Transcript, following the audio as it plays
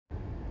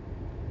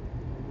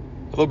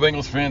Hello,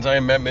 Bengals fans. I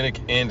am Matt Minnick,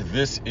 and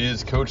this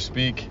is Coach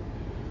Speak.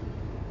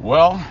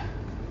 Well,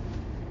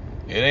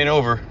 it ain't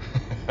over.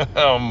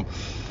 I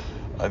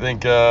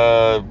think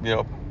the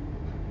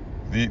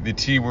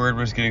T word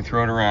was getting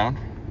thrown around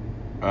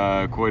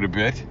quite a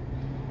bit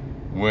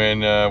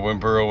when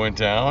Burrow went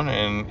down,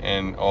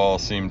 and all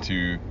seemed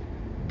to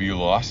be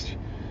lost.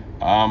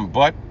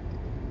 But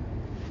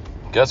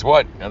guess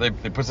what? Now they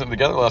put something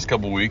together the last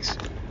couple of weeks,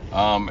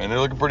 and they're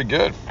looking pretty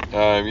good.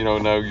 Now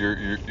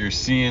you're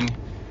seeing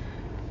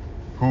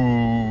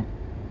who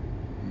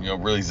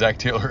really Zach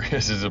Taylor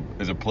is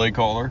a play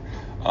caller.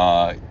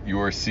 You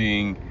are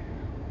seeing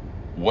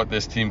what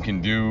this team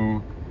can do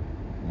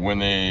when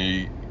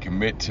they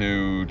commit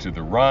to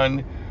the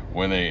run,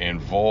 when they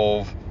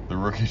involve the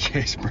rookie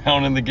Chase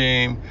Brown in the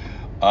game.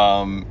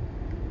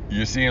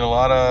 You're seeing a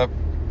lot of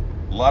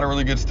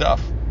really good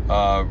stuff.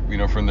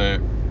 From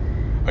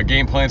a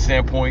game plan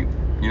standpoint,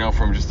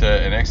 from just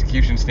an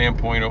execution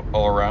standpoint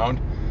all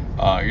around.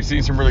 You're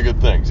seeing some really good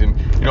things, and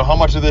how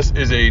much of this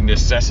is a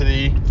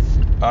necessity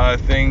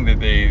thing that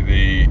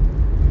they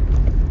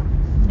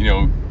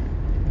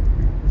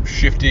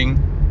shifting,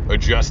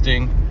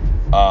 adjusting,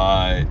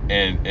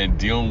 and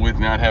dealing with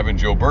not having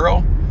Joe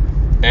Burrow,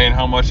 and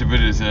how much of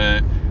it is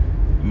a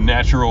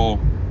natural,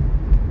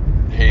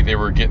 hey, they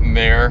were getting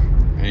there,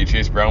 hey,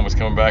 Chase Brown was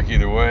coming back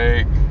either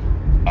way,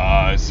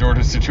 sort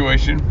of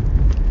situation.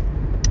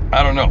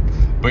 I don't know,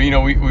 but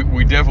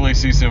we definitely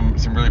see some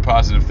really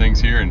positive things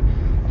here, and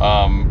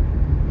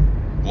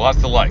lots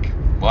to like,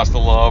 lots to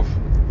love,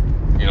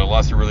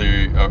 lots to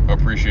really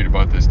appreciate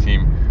about this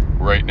team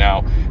right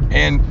now.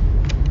 And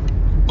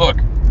look,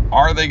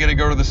 are they going to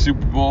go to the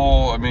Super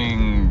Bowl? I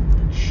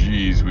mean,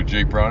 geez, with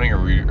Jake Browning, or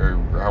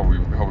how are we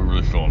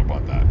really feeling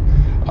about that?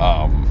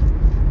 I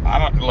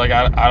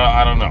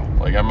don't know.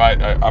 Like I'm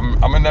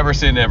gonna never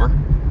say never.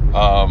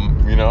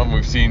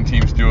 We've seen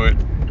teams do it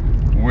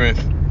with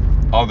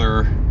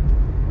other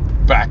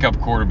backup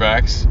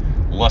quarterbacks,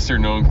 lesser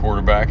known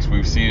quarterbacks.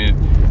 We've seen it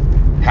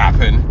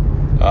happen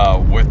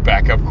with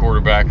backup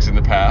quarterbacks in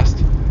the past.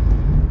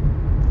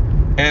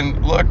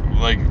 And look,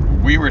 like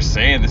we were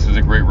saying, this was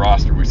a great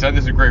roster. We said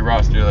this is a great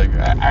roster. Like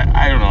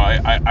I don't know.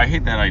 I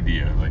hate that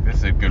idea. Like this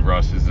is a good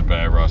roster, this is a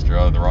bad roster.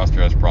 Oh, the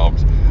roster has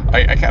problems.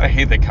 I kind of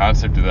hate the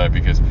concept of that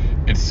because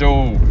it's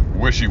so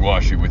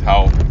wishy-washy with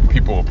how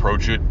people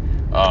approach it.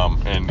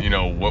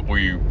 And what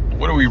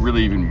do we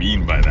really even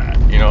mean by that?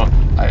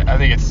 I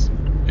think it's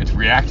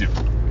reactive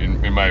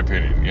in my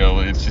opinion.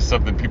 It's just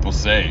something people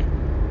say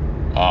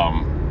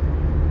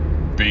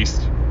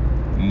based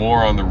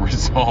more on the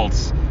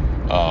results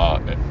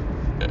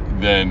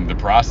than the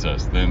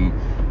process, than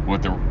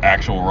what the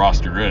actual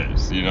roster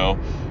is,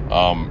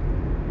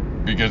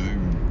 because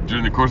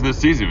during the course of this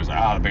season it was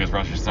the biggest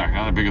roster sucks,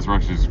 the biggest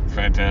roster is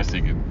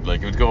fantastic, and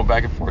like it was going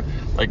back and forth.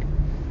 Like,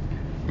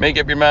 make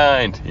up your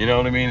mind, you know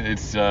what I mean?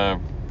 It's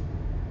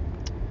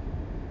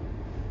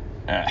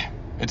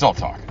it's all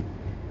talk.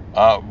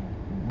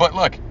 But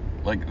look,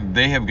 like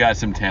they have got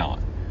some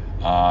talent,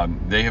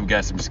 they have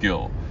got some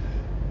skill,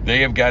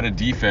 they have got a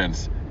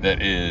defense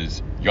that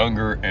is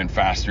younger and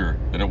faster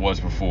than it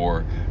was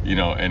before,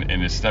 and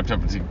has stepped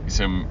up into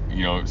some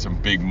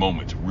big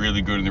moments.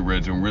 Really good in the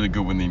red zone, really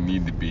good when they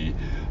need to be.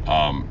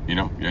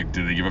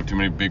 Do they give up too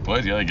many big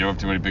plays? Yeah, they give up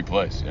too many big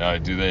plays.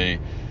 Do they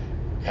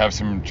have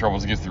some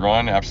troubles against the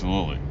run?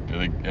 Absolutely. Do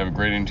they have a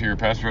great interior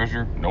pass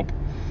rusher? Nope.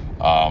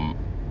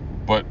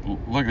 But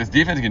look, this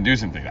defense can do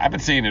something. I've been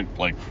saying it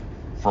like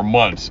for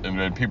months, and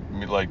then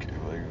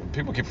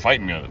people keep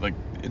fighting me on it. Like,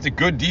 it's a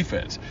good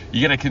defense.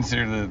 You got to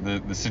consider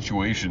the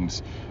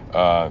situations,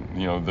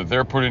 that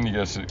they're put in. You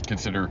got to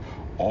consider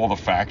all the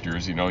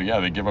factors.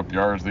 They give up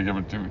yards, they give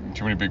up too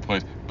many big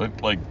plays,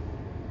 but like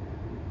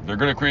they're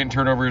good at creating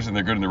turnovers and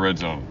they're good in the red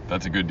zone.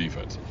 That's a good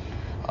defense.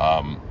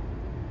 And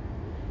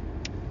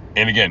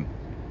again,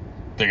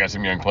 they got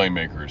some young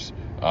playmakers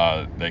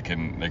that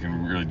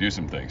can really do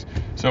some things.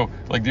 So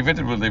like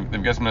defensively,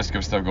 they've got some nice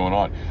stuff going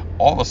on.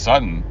 All of a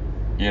sudden,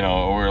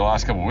 over the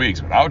last couple of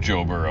weeks, without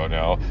Joe Burrow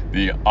now,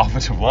 the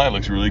offensive line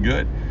looks really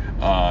good.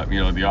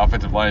 The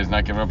offensive line is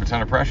not giving up a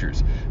ton of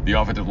pressures. The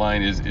offensive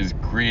line is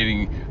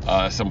creating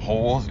some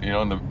holes,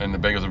 and the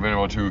Bengals have been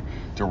able to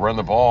run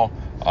the ball,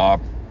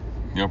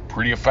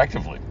 pretty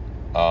effectively,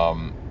 at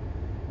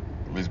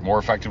least more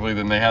effectively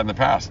than they had in the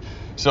past.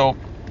 So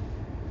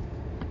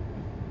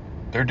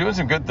they're doing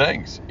some good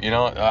things.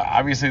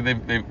 Obviously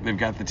they've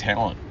got the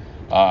talent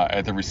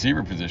at the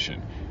receiver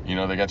position.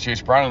 They got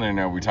Chase Brown in there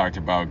now. We talked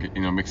about,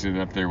 mixing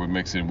it up there with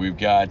Mixon. We've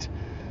got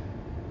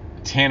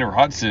Tanner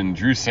Hudson,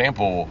 Drew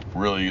Sample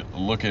really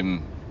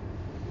looking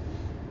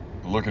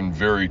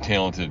very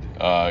talented,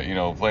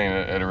 playing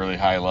at a really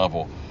high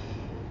level.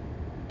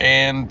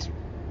 And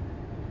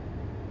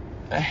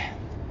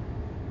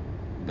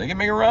they can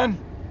make a run.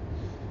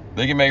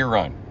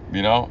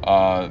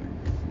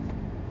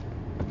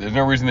 There's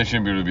no reason they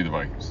shouldn't be able to be the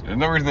Vikings. There's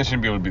no reason they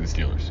shouldn't be able to be the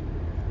Steelers.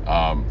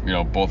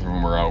 Both of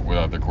them are out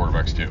without their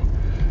quarterbacks too.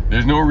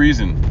 There's no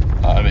reason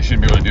they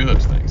shouldn't be able to do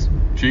those things.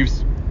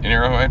 Chiefs in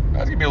Arrowhead,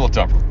 that's going to be a little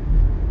tougher.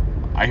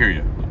 I hear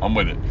you. I'm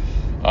with it.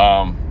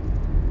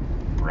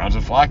 Browns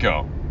with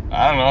Flacco.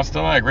 I don't know.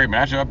 Still not a great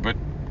matchup, but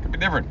could be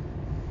different.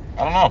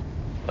 I don't know.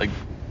 Like,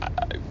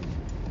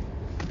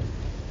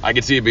 I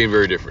could see it being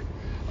very different.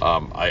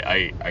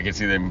 I can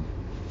see them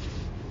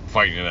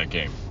fighting in that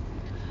game.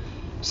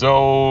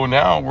 So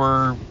now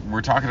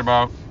we're talking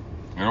about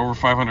an over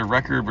 500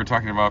 record. We're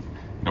talking about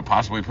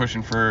possibly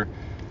pushing for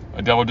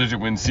a double-digit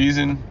win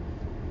season.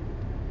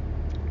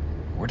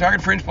 We're talking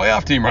fringe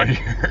playoff team right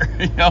here.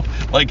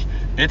 Like,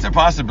 it's a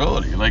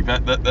possibility. Like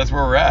that's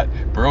where we're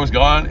at. Burrow's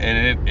gone,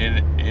 and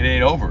it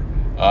ain't over.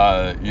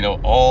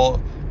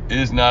 All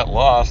is not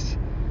lost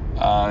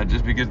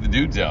just because the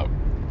dude's out.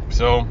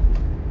 So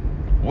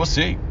we'll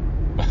see.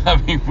 I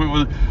mean,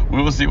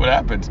 we will see what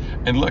happens.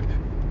 And look,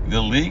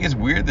 the league is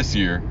weird this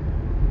year.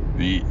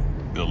 The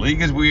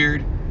league is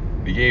weird.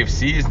 The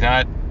AFC is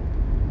not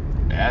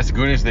as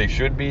good as they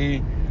should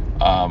be.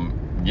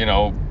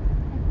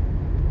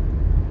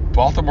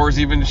 Baltimore's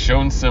even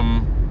shown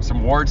some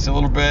warts a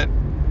little bit.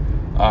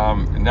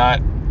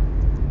 Not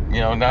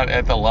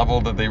at the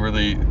level that they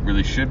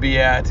really should be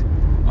at.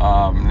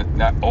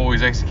 Not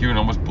always executing.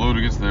 Almost blew it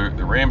against the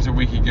Rams a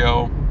week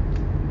ago.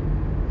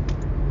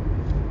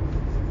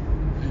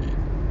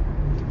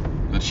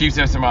 The Chiefs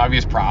have some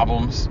obvious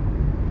problems.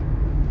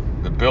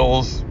 The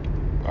Bills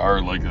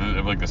are like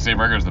the same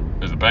record as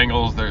the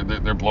Bengals.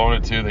 They're blowing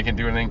it too. They can't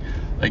do anything.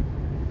 Like,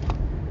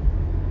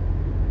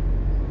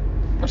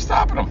 what's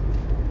stopping them?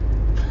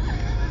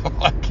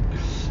 Like,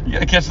 you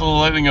gotta catch the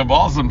lightning of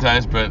balls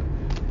sometimes, but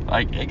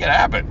like, it can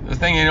happen. This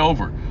thing ain't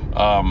over.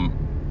 And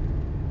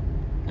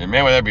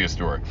man, would that be a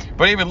story.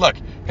 But even look,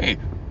 hey,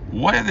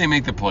 what if they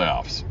make the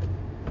playoffs?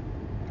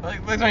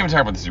 Like, let's not even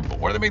talk about the Super Bowl.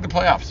 What if they make the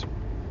playoffs?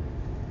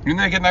 Even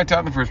though they get knocked out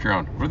in the first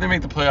round, what if they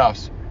make the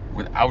playoffs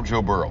without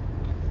Joe Burrow?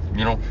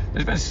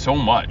 There's been so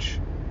much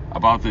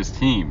about this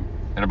team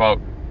and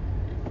about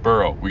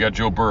Burrow. We got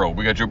Joe Burrow.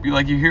 We got Joe.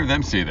 Like, you hear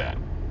them say that.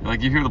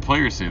 Like, you hear the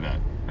players say that.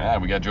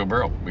 We got Joe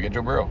Burrow. We got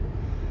Joe Burrow.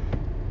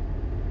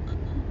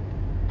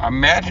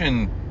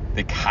 Imagine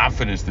the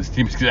confidence this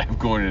team is going to have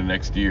going into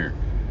next year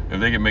if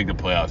they can make the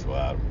playoffs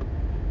without him.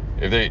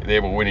 If they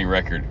have a winning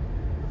record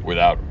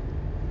without him.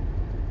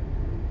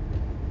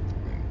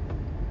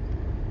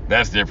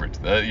 That's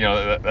different.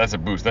 That's a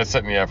boost. That's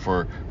setting me up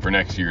for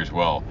next year as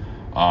well.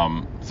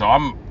 So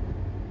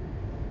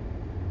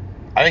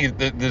I think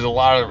there's a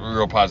lot of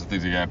real positive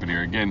things that can happen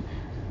here. Again,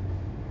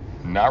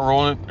 not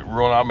rolling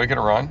out, making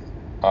a run.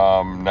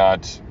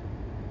 Not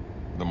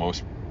the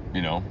most,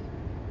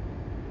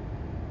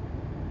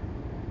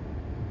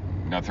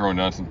 not throwing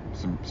down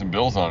some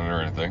bills on it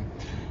or anything.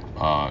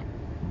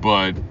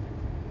 But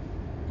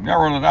not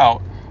rolling it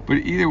out. But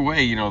either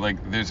way,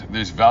 like,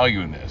 there's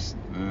value in this.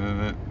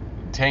 The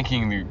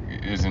tanking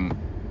isn't.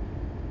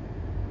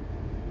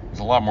 There's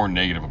a lot more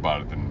negative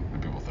about it than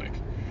people think.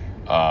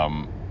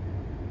 From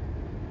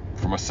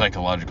a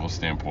psychological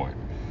standpoint,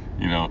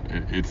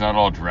 it's not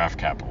all draft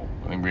capital.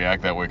 I think we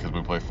act that way because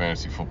we play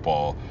fantasy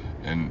football,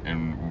 and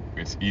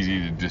it's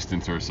easy to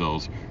distance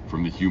ourselves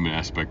from the human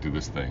aspect of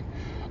this thing.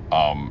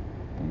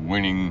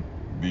 Winning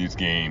these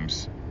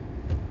games,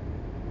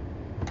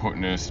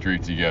 putting a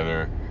streak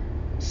together,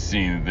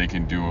 seeing that they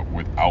can do it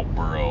without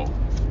Burrow,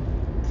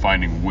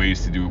 finding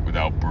ways to do it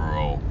without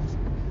Burrow.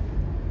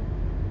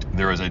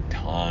 There is a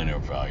ton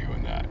of value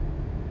in that.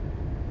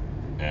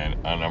 And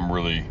I'm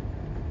really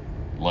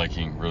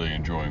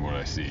enjoying what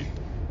I see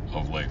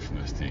of late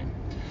from this team.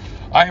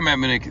 I am Matt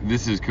Minnick.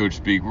 This is Coach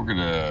Speak. We're going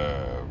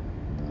to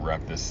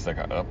wrap this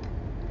second up.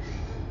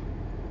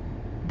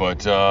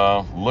 But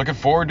looking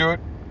forward to it.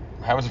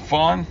 Having some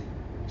fun.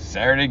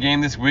 Saturday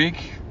game this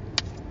week.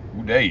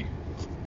 Ooh, day.